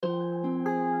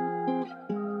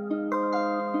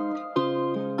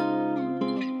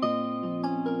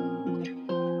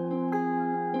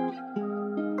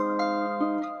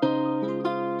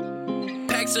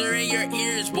cancer in your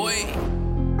ears, boy.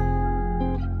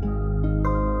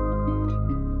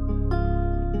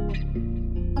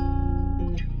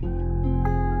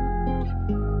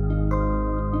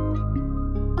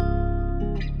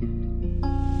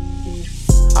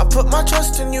 I put my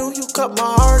trust in you, you cut my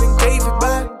heart and gave it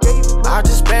back. I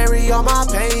just bury all my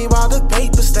pain while the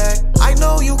paper stack. I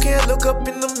know you can't look up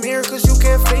in the mirror cause you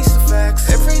can't face the facts.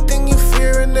 Everything you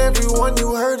fear and everyone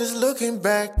you hurt is looking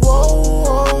back.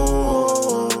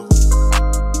 Whoa,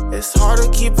 it's hard to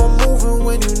keep on moving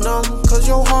when you numb cause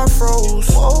your heart froze.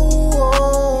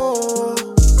 Whoa,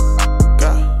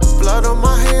 got blood on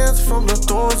my hands from the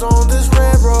thorns on this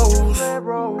red rose.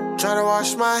 Try to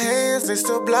wash my hands, they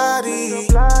still bloody.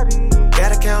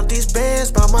 Gotta count these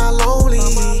bands by my lonely.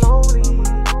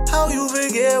 How you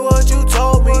forget what you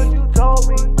told me?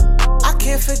 I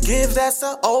can't forgive, that's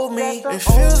the old me. It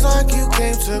feels like you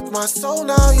came, took my soul,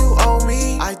 now you owe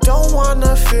me. I don't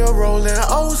wanna feel rolling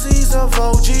OZs of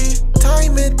OG.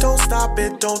 Time it, don't stop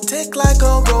it, don't tick like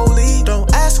a rollie.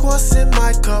 Don't ask what's in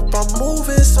my cup, I'm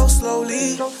moving so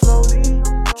slowly.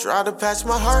 Try to patch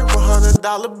my heart with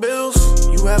 $100 bills.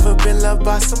 You ever been loved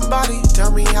by somebody?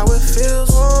 Tell me how it feels.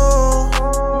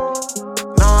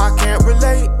 No, I can't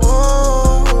relate.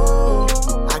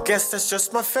 I guess that's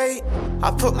just my fate.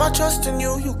 I put my trust in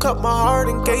you, you cut my heart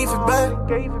and gave it back.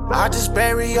 I just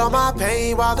bury all my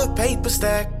pain while the paper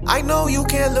stack. I know you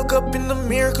can't look up in the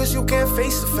mirror cause you can't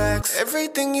face the facts.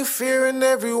 Everything you fear and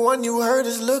everyone you hurt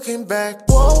is looking back.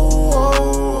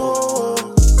 Whoa,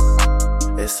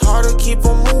 it's hard to keep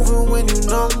on moving when you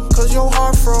numb cause your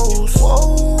heart froze.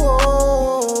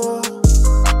 Whoa,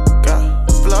 got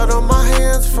blood on my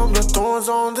hands from the thorns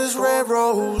on this red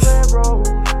rose.